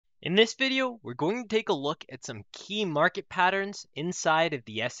In this video, we're going to take a look at some key market patterns inside of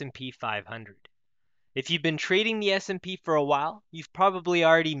the S&P 500. If you've been trading the S&P for a while, you've probably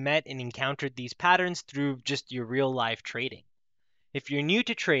already met and encountered these patterns through just your real life trading. If you're new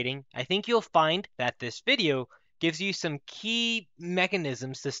to trading, I think you'll find that this video gives you some key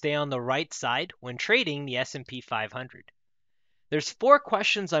mechanisms to stay on the right side when trading the S&P 500. There's 4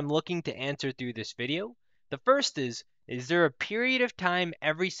 questions I'm looking to answer through this video. The first is there a period of time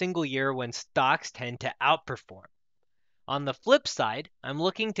every single year when stocks tend to outperform? On the flip side, I'm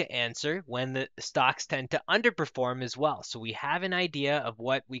looking to answer when the stocks tend to underperform as well. So we have an idea of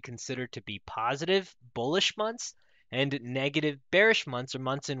what we consider to be positive bullish months and negative bearish months, or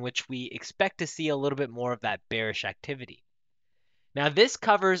months in which we expect to see a little bit more of that bearish activity. Now this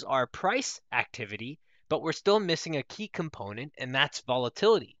covers our price activity, but we're still missing a key component, and that's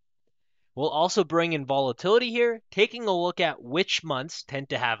volatility. We'll also bring in volatility here, taking a look at which months tend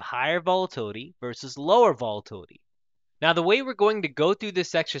to have higher volatility versus lower volatility. Now the way we're going to go through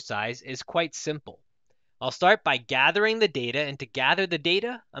this exercise is quite simple. I'll start by gathering the data, and to gather the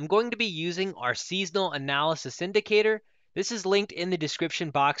data, I'm going to be using our seasonal analysis indicator. This is linked in the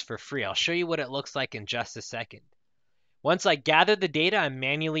description box for free. I'll show you what it looks like in just a second. Once I gather the data, I'm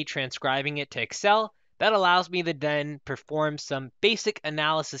manually transcribing it to Excel. That allows me to then perform some basic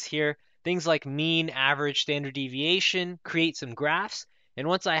analysis here, things like mean, average, standard deviation, create some graphs. And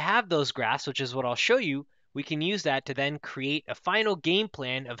once I have those graphs, which is what I'll show you, we can use that to then create a final game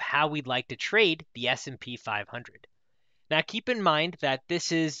plan of how we'd like to trade the S&P 500. Now keep in mind that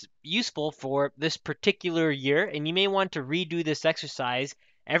this is useful for this particular year, and you may want to redo this exercise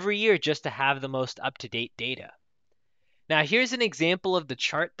every year just to have the most up-to-date data. Now here's an example of the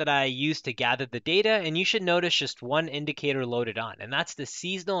chart that I used to gather the data, and you should notice just one indicator loaded on, and that's the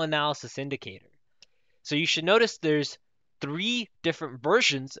seasonal analysis indicator. So you should notice there's 3 different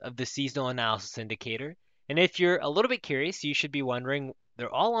versions of the seasonal analysis indicator, and if you're a little bit curious, you should be wondering,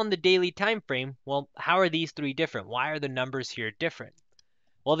 they're all on the daily time frame. Well, how are these 3 different? Why are the numbers here different?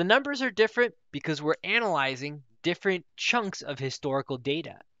 Well, the numbers are different because we're analyzing different chunks of historical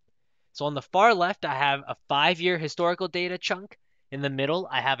data. So on the far left, I have a 5-year historical data chunk. In the middle,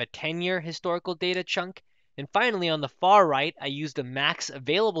 I have a 10-year historical data chunk. And finally, on the far right, I use the max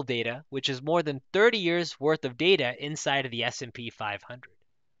available data, which is more than 30 years worth of data inside of the S&P 500.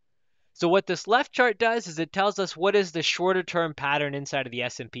 So what this left chart does is it tells us what is the shorter term pattern inside of the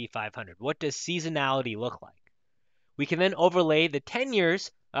S&P 500. What does seasonality look like? We can then overlay the 10 years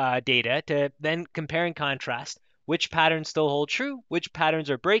data to then compare and contrast which patterns still hold true, which patterns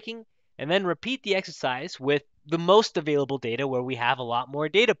are breaking, and then repeat the exercise with the most available data where we have a lot more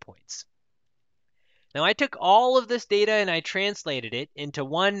data points. Now I took all of this data and I translated it into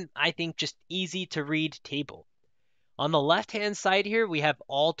one, I think, just easy to read table. On the left-hand side here, we have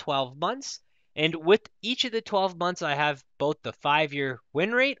all 12 months. And with each of the 12 months, I have both the 5-year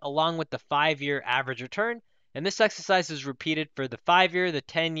win rate along with the 5-year average return. And this exercise is repeated for the 5-year, the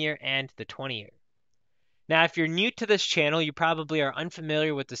 10-year, and the 20-year. Now, if you're new to this channel, you probably are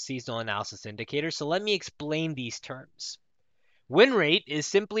unfamiliar with the seasonal analysis indicator, so let me explain these terms. Win rate is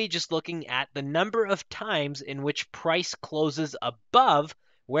simply just looking at the number of times in which price closes above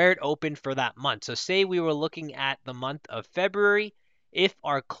where it opened for that month. So say we were looking at the month of February. If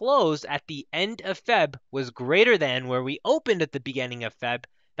our close at the end of Feb was greater than where we opened at the beginning of Feb,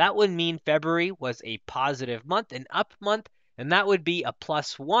 that would mean February was a positive month, an up month, and that would be a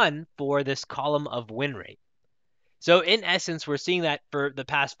 +1 for this column of win rate. So in essence, we're seeing that for the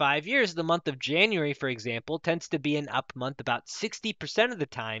past 5 years, the month of January, for example, tends to be an up month about 60% of the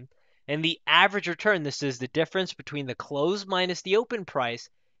time. And the average return, this is the difference between the close minus the open price,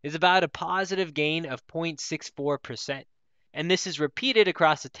 is about a positive gain of 0.64%. And this is repeated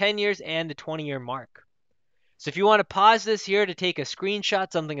across the 10 years and the 20-year mark. So if you want to pause this here to take a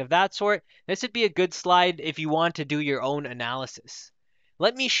screenshot, something of that sort, this would be a good slide if you want to do your own analysis.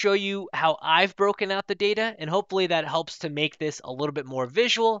 Let me show you how I've broken out the data, and hopefully that helps to make this a little bit more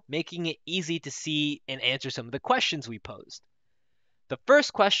visual, making it easy to see and answer some of the questions we posed. The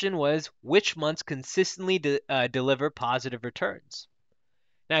first question was, which months consistently deliver positive returns?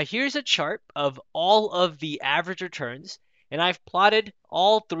 Now here's a chart of all of the average returns, and I've plotted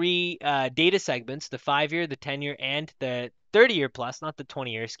all 3 data segments, the 5-year, the 10-year, and the 30-year plus, not the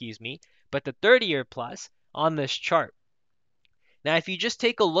 20-year, excuse me, but the 30-year plus on this chart. Now, if you just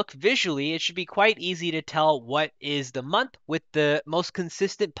take a look visually, it should be quite easy to tell what is the month with the most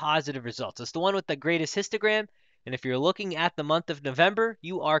consistent positive results. It's the one with the greatest histogram, and if you're looking at the month of November,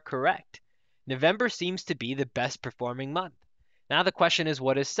 you are correct. November seems to be the best performing month. Now the question is,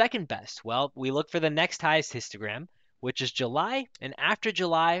 what is second best? Well, we look for the next highest histogram, which is July, and after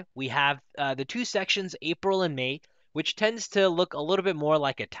July, we have the two sections, April and May, which tends to look a little bit more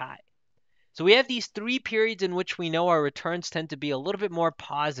like a tie. So we have these 3 periods in which we know our returns tend to be a little bit more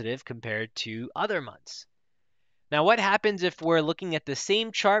positive compared to other months. Now, what happens if we're looking at the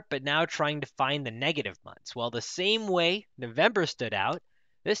same chart but now trying to find the negative months? Well, the same way November stood out,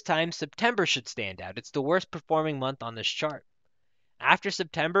 this time September should stand out. It's the worst performing month on this chart. After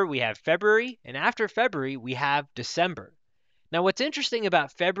September, we have February, and after February, we have December. Now, what's interesting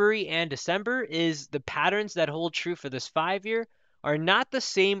about February and December is the patterns that hold true for this 5-year are not the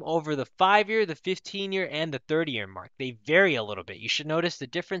same over the 5-year, the 15-year, and the 30-year mark. They vary a little bit. You should notice the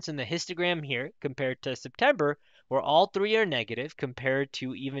difference in the histogram here compared to September, where all 3 are negative, compared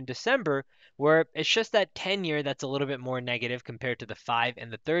to even December, where it's just that 10-year that's a little bit more negative compared to the 5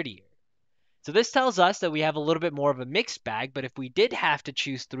 and the 30-year. So this tells us that we have a little bit more of a mixed bag, but if we did have to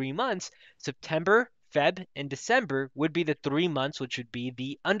choose 3 months, September, Feb, and December would be the 3 months which would be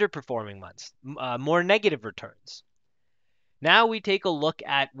the underperforming months, more negative returns. Now we take a look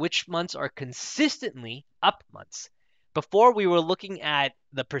at which months are consistently up months. Before we were looking at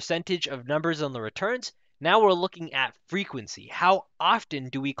the percentage of numbers on the returns, now we're looking at frequency. How often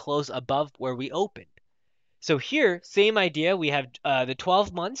do we close above where we opened? So here, same idea, we have the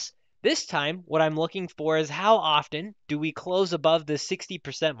 12 months. This time, what I'm looking for is how often do we close above the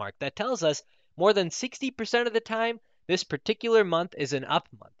 60% mark. That tells us more than 60% of the time, this particular month is an up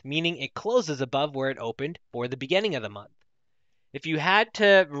month, meaning it closes above where it opened for the beginning of the month. If you had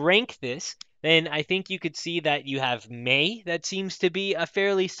to rank this, then I think you could see that you have May, that seems to be a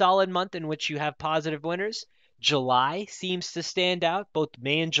fairly solid month in which you have positive winners. July seems to stand out. Both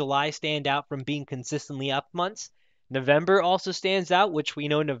May and July stand out from being consistently up months. November also stands out, which we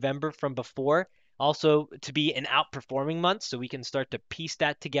know November from before also to be an outperforming month, so we can start to piece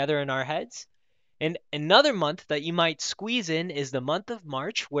that together in our heads. And another month that you might squeeze in is the month of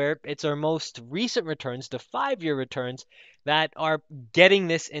March, where it's our most recent returns, the 5-year returns, that are getting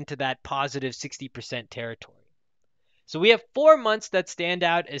this into that positive 60% territory. So we have 4 months that stand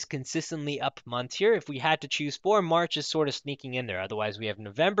out as consistently up months here. If we had to choose 4, March is sort of sneaking in there. Otherwise, we have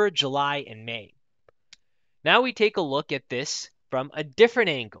November, July, and May. Now we take a look at this from a different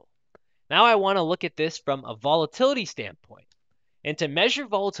angle. Now I want to look at this from a volatility standpoint. And to measure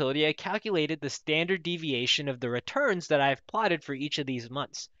volatility, I calculated the standard deviation of the returns that I've plotted for each of these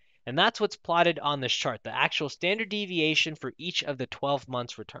months. And that's what's plotted on this chart, the actual standard deviation for each of the 12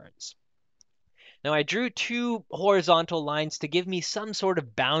 months returns. Now I drew 2 horizontal lines to give me some sort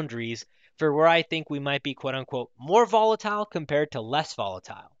of boundaries for where I think we might be quote unquote more volatile compared to less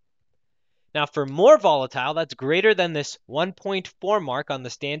volatile. Now for more volatile, that's greater than this 1.4 mark on the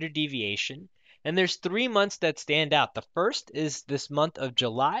standard deviation. And there's 3 months that stand out. The first is this month of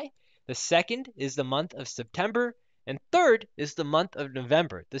July. The second is the month of September. And third is the month of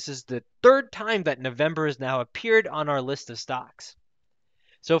November. This is the 3rd time that November has now appeared on our list of stocks.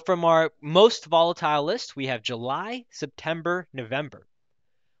 So from our most volatile list, we have July, September, November.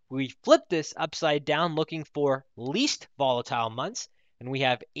 We flip this upside down looking for least volatile months, and we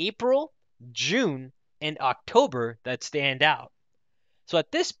have April, June, and October that stand out. So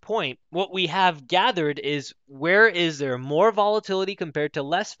at this point, what we have gathered is where is there more volatility compared to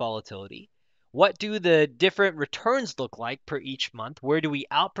less volatility? What do the different returns look like per each month? Where do we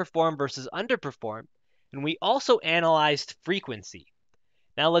outperform versus underperform? And we also analyzed frequency.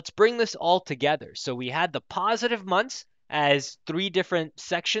 Now let's bring this all together. So we had the positive months as 3 different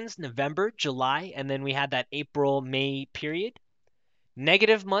sections, November, July, and then we had that April, May period.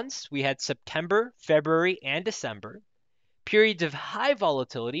 Negative months, we had September, February, and December. Periods of high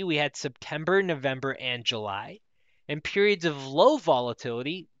volatility, we had September, November, and July. And periods of low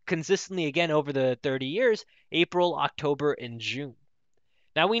volatility, consistently again over the 30 years, April, October, and June.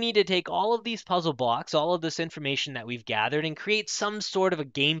 Now we need to take all of these puzzle blocks, all of this information that we've gathered, and create some sort of a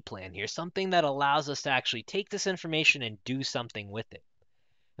game plan here, something that allows us to actually take this information and do something with it.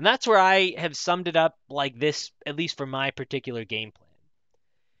 And that's where I have summed it up like this, at least for my particular game plan.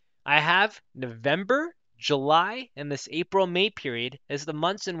 I have November, July, and this April-May period as the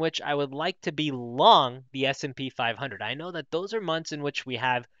months in which I would like to be long the S&P 500. I know that those are months in which we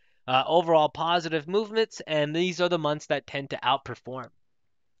have overall positive movements, and these are the months that tend to outperform.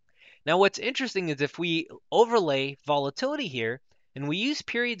 Now, what's interesting is if we overlay volatility here, and we use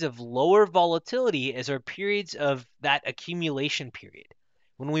periods of lower volatility as our periods of that accumulation period,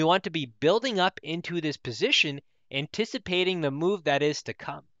 when we want to be building up into this position, anticipating the move that is to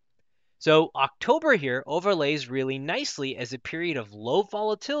come. So October here overlays really nicely as a period of low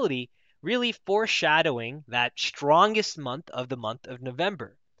volatility, really foreshadowing that strongest month of the month of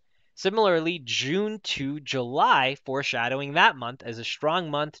November. Similarly, June to July, foreshadowing that month as a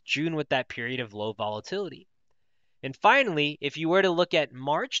strong month, June with that period of low volatility. And finally, if you were to look at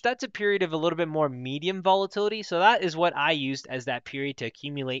March, that's a period of a little bit more medium volatility. So that is what I used as that period to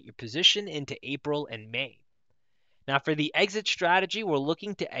accumulate your position into April and May. Now, for the exit strategy, we're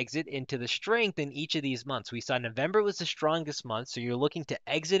looking to exit into the strength in each of these months. We saw November was the strongest month, so you're looking to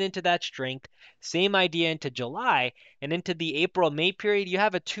exit into that strength. Same idea into July, and into the April-May period, you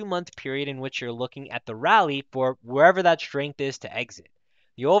have a 2-month period in which you're looking at the rally for wherever that strength is to exit.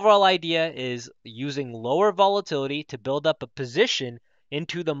 The overall idea is using lower volatility to build up a position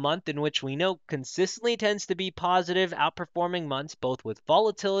into the month in which we know consistently tends to be positive, outperforming months, both with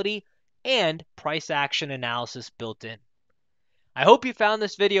volatility and price action analysis built in. I hope you found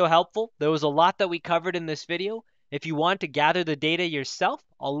this video helpful. There was a lot that we covered in this video. If you want to gather the data yourself,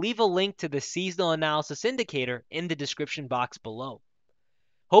 I'll leave a link to the seasonal analysis indicator in the description box below.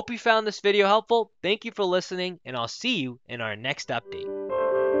 Hope you found this video helpful. Thank you for listening, and I'll see you in our next update.